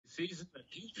season, a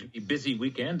hugely busy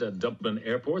weekend at Dublin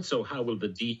Airport. So, how will the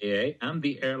DAA and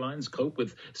the airlines cope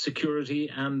with security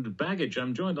and baggage?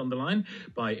 I'm joined on the line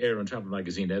by Air and Travel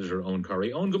Magazine editor Eoghan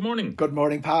Corry. Eoghan, good morning. Good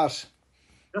morning, Pat.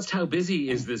 Just how busy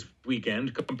is this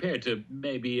weekend compared to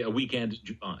maybe a weekend in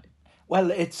July?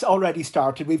 Well, it's already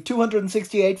started. We've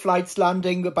 268 flights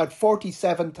landing, about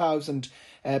 47,000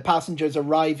 passengers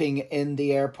arriving in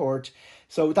the airport.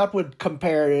 So that would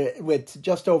compare with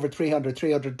just over 300,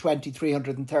 320,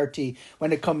 330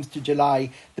 when it comes to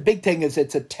July. The big thing is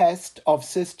it's a test of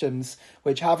systems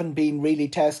which haven't been really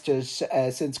tested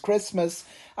since Christmas,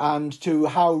 and to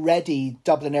how ready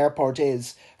Dublin Airport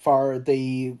is for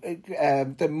the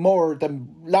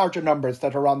larger numbers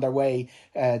that are on their way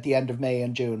at the end of May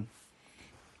and June.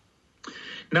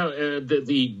 Now,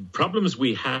 the problems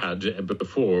we had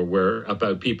before were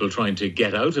about people trying to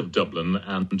get out of Dublin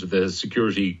and the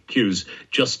security queues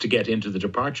just to get into the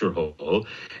departure hall.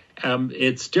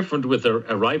 It's different with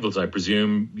arrivals, I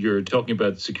presume. You're talking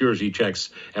about security checks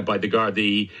by the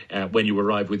Gardaí when you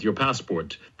arrive with your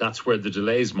passport. That's where the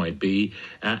delays might be.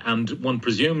 And one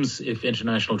presumes, if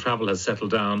international travel has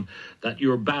settled down, that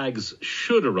your bags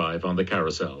should arrive on the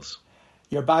carousels.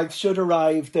 Your bags should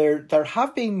arrive. There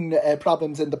have been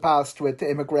problems in the past with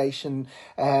immigration.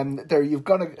 You've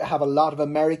got to have a lot of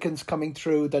Americans coming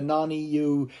through. The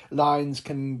non-EU lines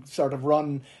can sort of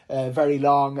run very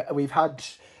long. We've had...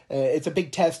 it's a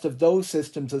big test of those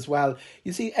systems as well.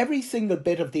 You see, every single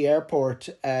bit of the airport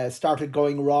started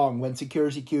going wrong when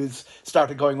security queues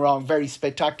started going wrong very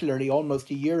spectacularly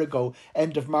almost a year ago.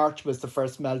 End of March was the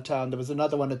first meltdown. There was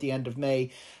another one at the end of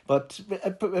May. But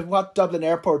what Dublin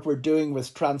Airport were doing was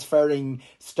transferring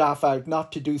staff out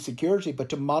not to do security but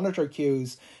to monitor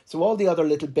queues. So all the other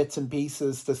little bits and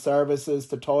pieces, the services,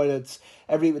 the toilets,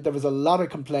 there was a lot of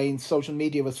complaints. Social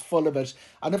media was full of it.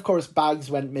 And of course, bags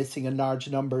went missing in large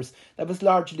numbers. That was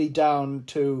largely down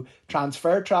to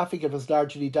transfer traffic. It was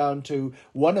largely down to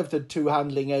one of the two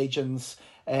handling agents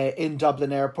in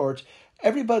Dublin Airport.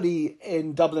 Everybody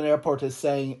in Dublin Airport is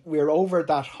saying we're over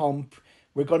that hump.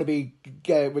 We're going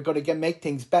to make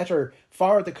things better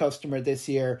for the customer this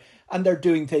year. And they're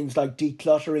doing things like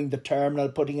decluttering the terminal,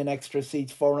 putting in extra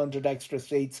seats, 400 extra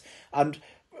seats. And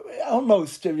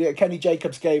almost, Kenny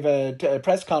Jacobs gave a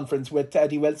press conference with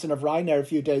Eddie Wilson of Ryanair a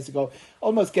few days ago,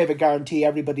 almost gave a guarantee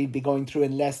everybody would be going through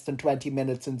in less than 20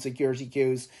 minutes in security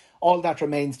queues. All that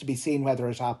remains to be seen whether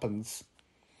it happens.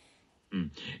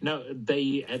 Now,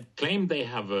 they claim they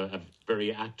have a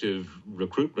very active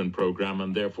recruitment program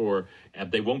and therefore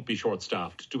they won't be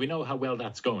short-staffed. Do we know how well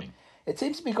that's going? It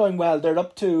seems to be going well. They're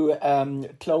up to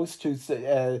close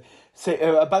to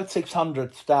about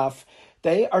 600 staff.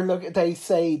 They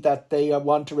say that they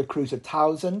want to recruit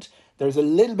 1,000. There's a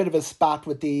little bit of a spat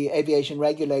with the aviation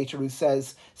regulator who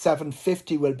says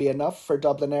 750 will be enough for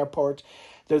Dublin Airport.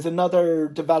 There's another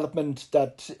development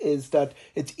that is that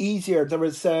it's easier. There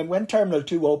was when Terminal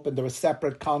 2 opened, there was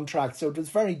separate contracts, so it was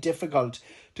very difficult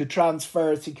to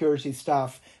transfer security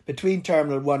staff between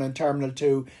Terminal 1 and Terminal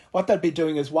 2. What they'll be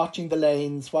doing is watching the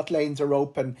lanes, what lanes are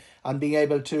open, and being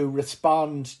able to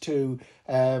respond to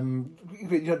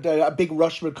a big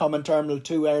rush will come in Terminal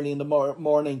 2 early in the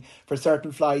morning for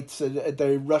certain flights.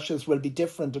 The rushes will be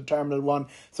different in Terminal 1,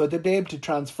 so they'll be able to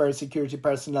transfer security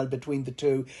personnel between the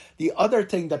two. The other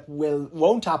thing that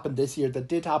won't happen this year, that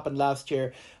did happen last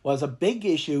year, was a big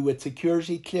issue with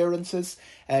security clearances,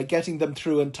 getting them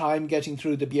through in time, getting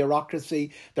through the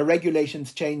bureaucracy. The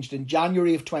regulations changed in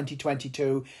January of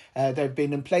 2022. They've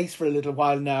been in place for a little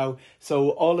while now,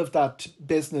 so all of that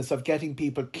business of getting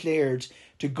people cleared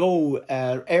to go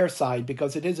airside,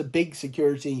 because it is a big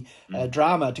security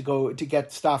drama to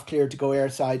get staff cleared to go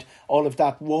airside, all of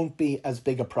that won't be as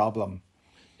big a problem.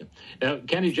 Now,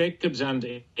 Kenny Jacobs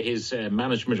and his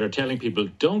management are telling people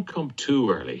don't come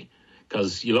too early,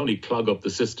 because you'll only clog up the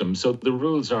system. So the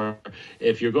rules are,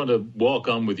 if you're going to walk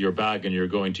on with your bag and you're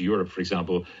going to Europe, for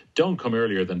example, don't come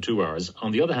earlier than 2 hours.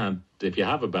 On the other hand, if you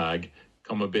have a bag,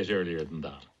 come a bit earlier than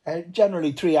that.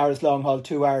 Generally 3 hours long haul,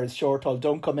 2 hours short haul.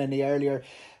 Don't come any earlier.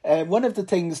 One of the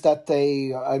things that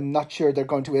I'm not sure they're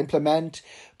going to implement,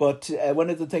 but one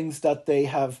of the things that they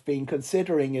have been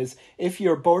considering is if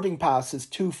your boarding pass is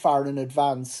too far in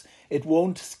advance, it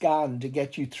won't scan to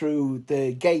get you through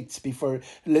the gates. Before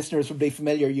listeners will be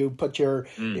familiar, you put your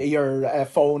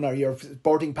phone or your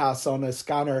boarding pass on a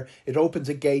scanner, it opens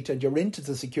a gate and you're into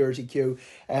the security queue.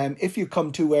 If you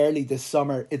come too early this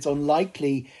summer, it's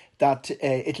unlikely that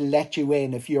it'll let you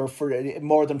in if you're for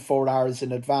more than 4 hours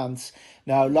in advance.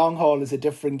 Now, long haul is a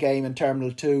different game in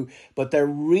Terminal 2, but they're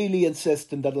really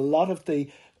insisting that a lot of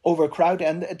the overcrowding,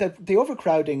 and the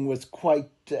overcrowding was quite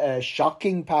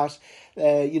shocking, Pat.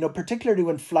 Particularly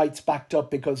when flights backed up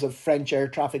because of French air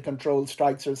traffic control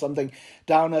strikes or something.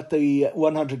 Down at the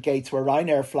 100 gates where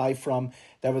Ryanair fly from,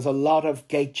 there was a lot of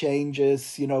gate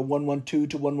changes, 112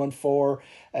 to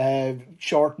 114,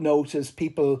 short notice,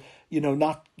 people,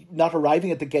 not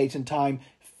arriving at the gate in time.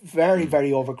 Very,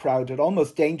 very overcrowded,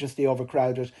 almost dangerously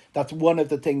overcrowded. That's one of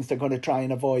the things they're going to try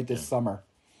and avoid this summer.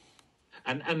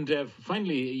 And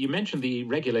finally, you mentioned the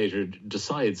regulator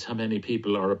decides how many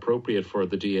people are appropriate for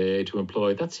the DAA to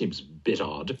employ. That seems a bit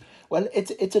odd. Well,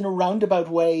 it's in a roundabout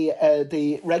way.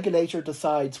 The regulator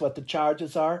decides what the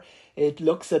charges are. It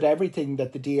looks at everything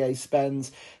that the DA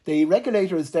spends. The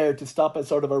regulator is there to stop a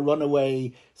sort of a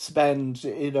runaway spend,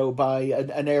 by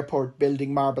an airport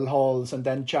building marble halls and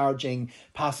then charging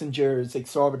passengers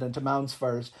exorbitant amounts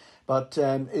for it. But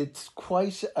it's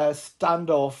quite a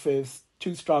standoff, is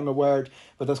too strong a word,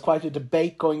 but there's quite a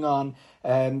debate going on.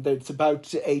 It's about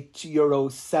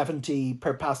 €8.70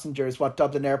 per passenger is what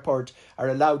Dublin Airport are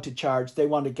allowed to charge. They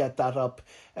want to get that up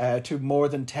to more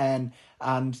than 10,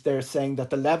 and they're saying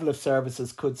that the level of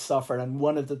services could suffer. And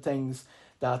one of the things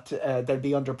that they'll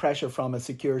be under pressure from is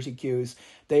security queues.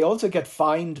 They also get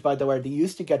fined, by the way. They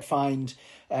used to get fined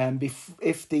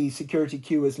if the security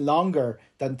queue is longer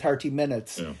than 30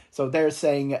 minutes. Yeah. So they're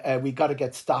saying we got to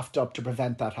get staffed up to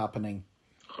prevent that happening.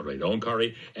 All right, Eoghan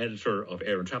Corry, editor of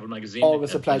Air and Travel magazine.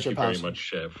 Always a pleasure, Pat. Thank you very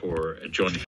much for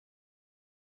joining